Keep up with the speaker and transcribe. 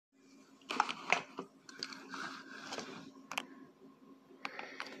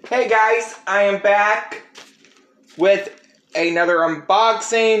Hey guys, I am back with another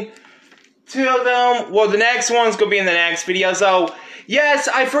unboxing. Two of them. Well, the next one's going to be in the next video. So, yes,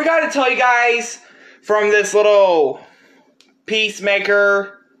 I forgot to tell you guys from this little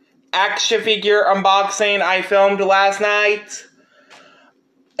Peacemaker action figure unboxing I filmed last night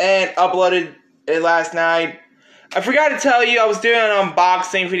and uploaded it last night. I forgot to tell you I was doing an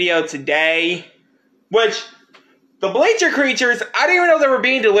unboxing video today, which the Bleacher Creatures, I didn't even know they were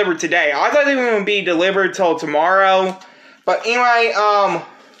being delivered today. I thought they were going to be delivered till tomorrow. But anyway, I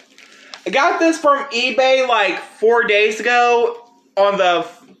got this from eBay like 4 days ago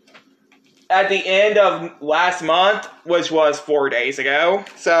at the end of last month, which was 4 days ago.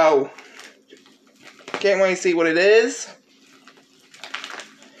 So, can't wait to see what it is.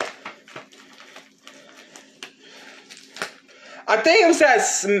 I think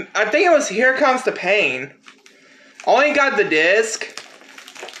it was Here Comes the Pain. Only got the disc.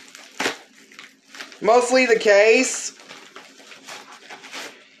 Mostly the case.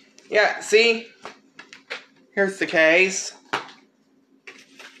 Yeah, see? Here's the case.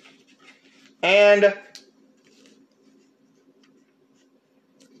 And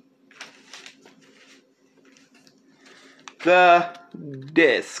the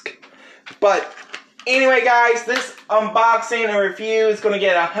disc. But anyway, guys, this unboxing and review is going to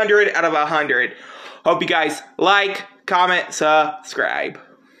get 100 out of 100. Hope you guys like, comment, subscribe.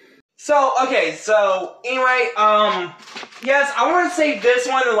 So, okay, so, anyway, yes, I want to save this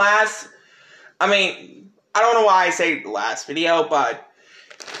one to last. I mean, I don't know why I saved the last video, but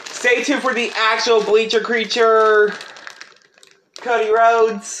stay tuned for the actual Bleacher Creature Cody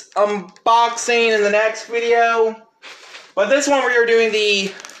Rhodes unboxing in the next video. But this one we are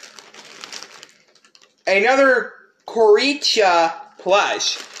doing another Coricha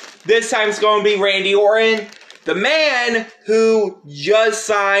plush. This time it's going to be Randy Orton, the man who just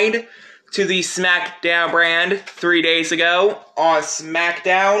signed to the SmackDown brand 3 days ago on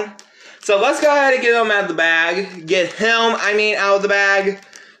SmackDown. So let's go ahead and get him out of the bag. Get him, out of the bag.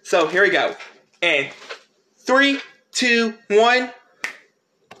 So here we go. And 3, 2, 1.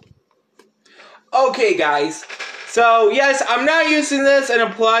 Okay, guys. So yes, I'm not using this in the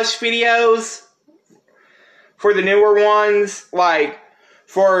plush videos for the newer ones, like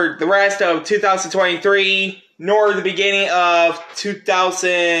for the rest of 2023, nor the beginning of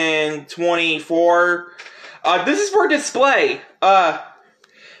 2024. This is for display.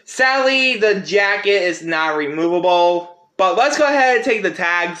 Sadly, the jacket is not removable, but let's go ahead and take the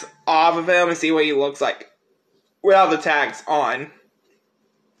tags off of him and see what he looks like without the tags on.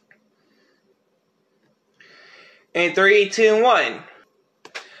 And 3, 2, 1.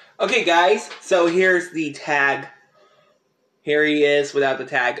 Okay, guys, so here's the tag. Here he is without the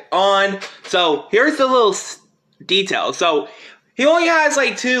tag on. So, here's the little detail. So, he only has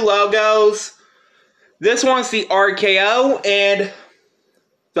like 2 logos. This one's the RKO and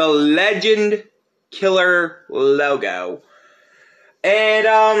the Legend Killer logo.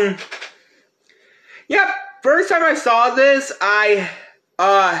 And, yep, first time I saw this, I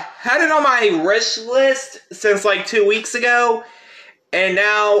had it on my wish list since like 2 weeks ago. And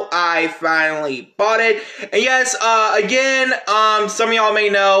now I finally bought it. And yes, again, some of y'all may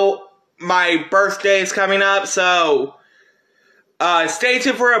know my birthday is coming up. So, stay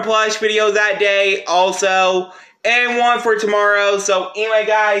tuned for a plush video that day also. And one for tomorrow. So, anyway,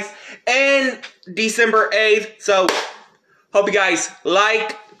 guys. And December 8th. So, hope you guys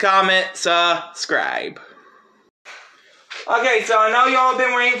like, comment, subscribe. Okay, so I know y'all have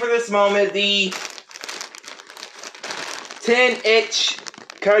been waiting for this moment. The 10-inch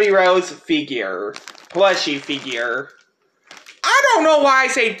Cody Rhodes figure. Plushie figure. I don't know why I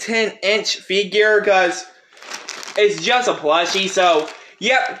say 10-inch figure, because it's just a plushie. So,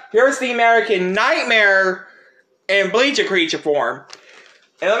 yep, here's the American Nightmare in Bleacher Creature form.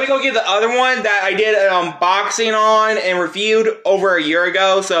 And let me go get the other one that I did an unboxing on and reviewed over a year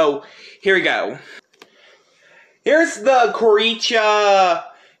ago. So, here we go. Here's the Coricha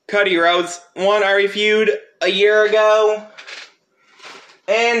Cody Rhodes one I reviewed a year ago.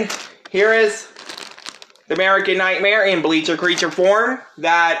 And here is the American Nightmare in Bleacher Creature form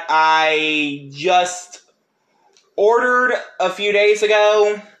that I just ordered a few days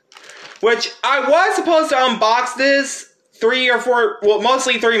ago. Which I was supposed to unbox this 3 or 4, well,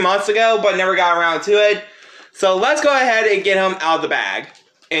 mostly 3 months ago, but never got around to it. So let's go ahead and get him out of the bag.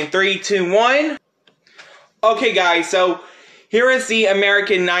 In 3, 2, 1. Okay, guys, so here is the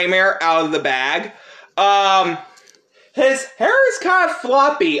American Nightmare out of the bag. His hair is kind of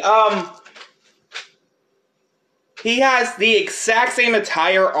floppy. He has the exact same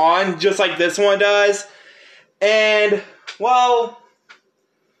attire on, just like this one does. And, well,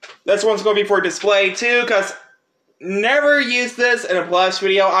 This one's going to be for display too, because never used this in a plush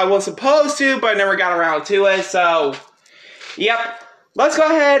video. I was supposed to, but I never got around to it, so yep. Let's go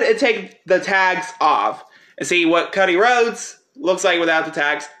ahead and take the tags off and see what Cody Rhodes looks like without the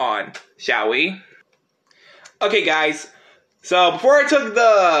tags on, shall we? Okay, guys. So before I took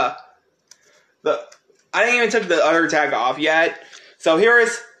I didn't even took the other tag off yet. So here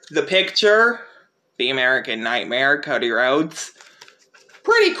is the picture. The American Nightmare, Cody Rhodes.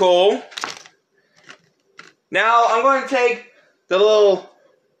 Pretty cool. Now I'm going to take the little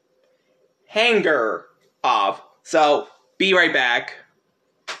hanger off. So be right back.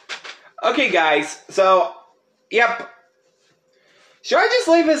 Okay, guys. So, yep. Should I just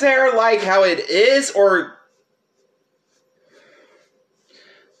leave his hair like how it is, or...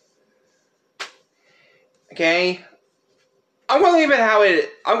 Okay. I'm going to leave it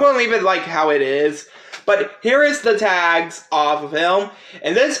like how it is. But here is the tags off of him.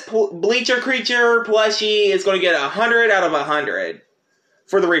 And this Bleacher Creature plushie is going to get 100 out of 100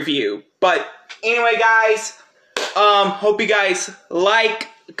 for the review. But anyway, guys, hope you guys like,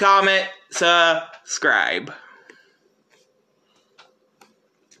 comment, subscribe.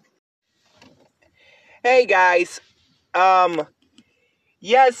 Hey guys,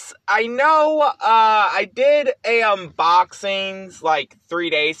 yes, I know, I did a unboxings like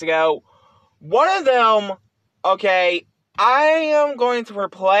 3 days ago. One of them, okay, I am going to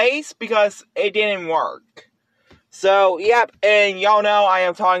replace because it didn't work. So, yep, and y'all know I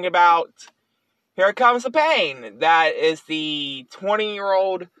am talking about Here Comes the Pain. That is the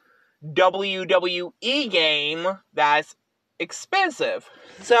 20-year-old WWE game that's expensive.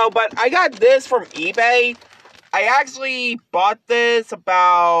 So, but I got this from eBay. I actually bought this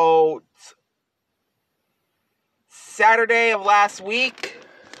about Saturday of last week.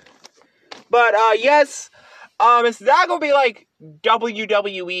 But, yes, it's not going to be like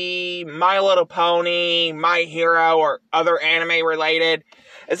WWE, My Little Pony, My Hero, or other anime related.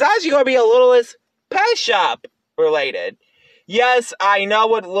 It's actually going to be a Littlest Pet Shop related. Yes, I know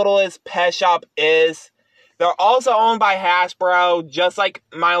what Littlest Pet Shop is. They're also owned by Hasbro, just like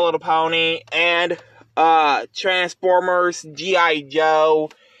My Little Pony, and, Transformers, G.I. Joe,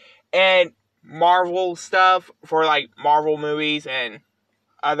 and Marvel stuff for, like, Marvel movies and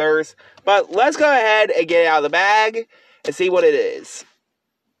others. But let's go ahead and get it out of the bag and see what it is.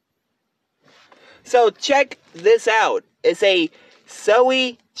 So check this out. It's a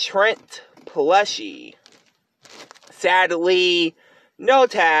Zoe Trent plushie. Sadly, no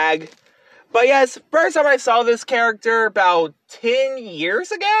tag. But yes, first time I saw this character about 10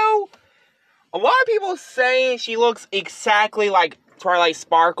 years ago. A lot of people saying she looks exactly like Twilight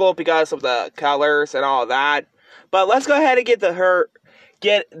Sparkle because of the colors and all that. But let's go ahead and get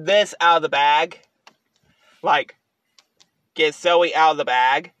this out of the bag. Like, get Zoe out of the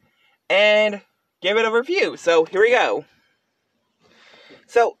bag. And give it a review. So, here we go.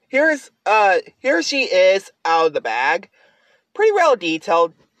 So, here she is out of the bag. Pretty well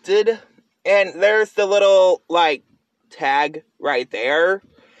detailed. And there's the little, like, tag right there.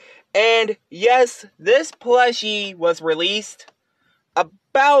 And, yes, this plushie was released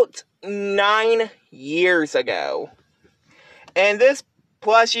about 9 years ago. And this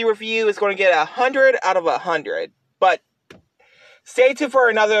plushie review is going to get 100 out of 100. But stay tuned for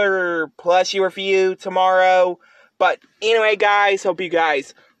another plushie review tomorrow. But anyway, guys, hope you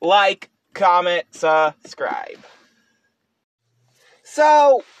guys like, comment, subscribe.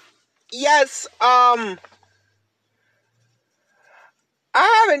 So, yes, I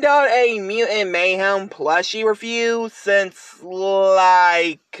haven't done a Mutant Mayhem plushie review since,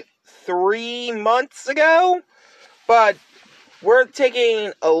 like, 3 months ago. But we're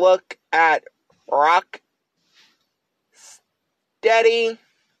taking a look at Rock Steady.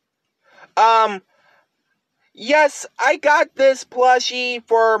 Yes, I got this plushie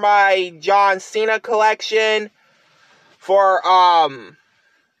for my John Cena collection. For,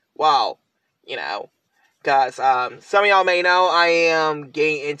 well, you know, because, some of y'all may know I am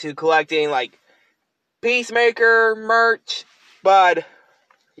getting into collecting, like, Peacemaker merch. But,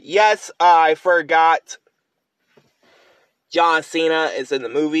 yes, I forgot John Cena is in the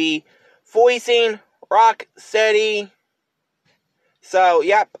movie, voicing Rock Steady. So,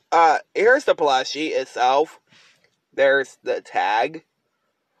 yep, here's the plushie itself. There's the tag,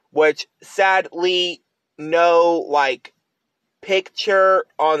 which sadly, no, like, picture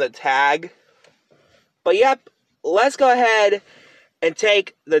on the tag. But, yep, let's go ahead and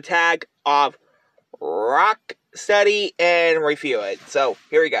take the tag off Rock Steady and review it. So,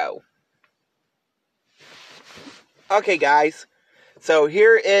 here we go. Okay, guys, so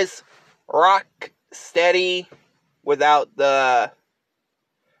here is Rock Steady without the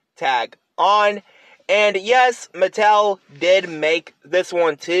tag on. And yes, Mattel did make this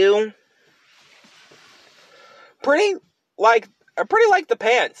one too. Pretty like the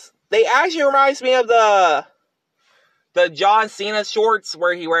pants. They actually reminds me of the John Cena shorts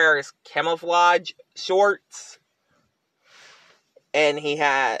where he wears camouflage shorts. And he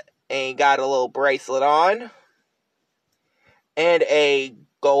got a little bracelet on. And a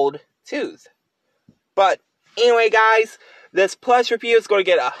gold tooth. But anyway, guys, this plush review is going to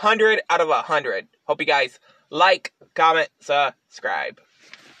get 100 out of 100. Hope you guys like, comment, subscribe.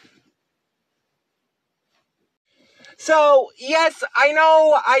 So, yes, I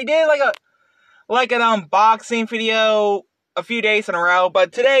know I did like an unboxing video a few days in a row,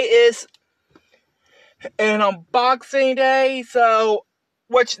 but today is an unboxing day, so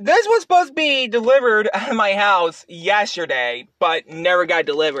this was supposed to be delivered at my house yesterday, but never got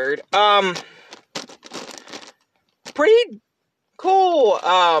delivered. Pretty cool,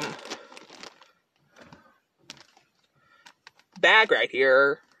 bag right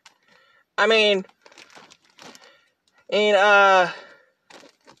here. I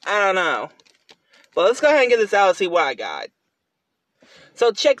don't know. But let's go ahead and get this out and see what I got.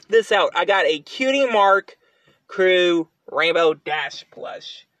 So check this out. I got a Cutie Mark Crew Rainbow Dash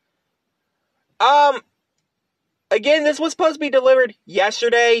plush. Again, this was supposed to be delivered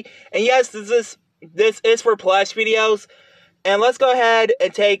yesterday. And yes, this is for plush videos. And let's go ahead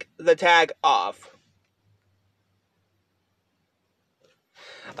and take the tag off.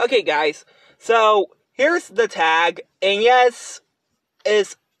 Okay, guys. So, here's the tag. And yes,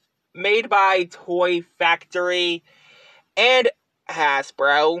 it's made by Toy Factory and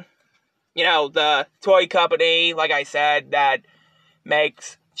Hasbro. You know, the toy company, like I said, that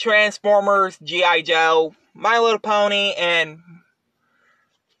makes Transformers, G.I. Joe, My Little Pony, and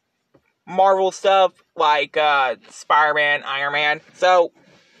Marvel stuff like Spider-Man, Iron Man. So,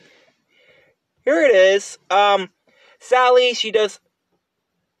 here it is. Sally, she does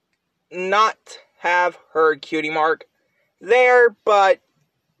not have her cutie mark there, but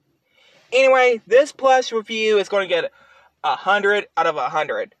anyway, this plush review is going to get 100 out of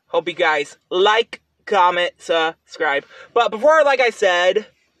 100. Hope you guys like, comment, subscribe. But before, like I said,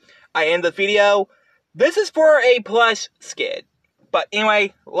 I end the video, this is for a plush skid. But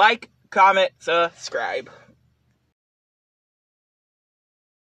anyway, like, comment, subscribe.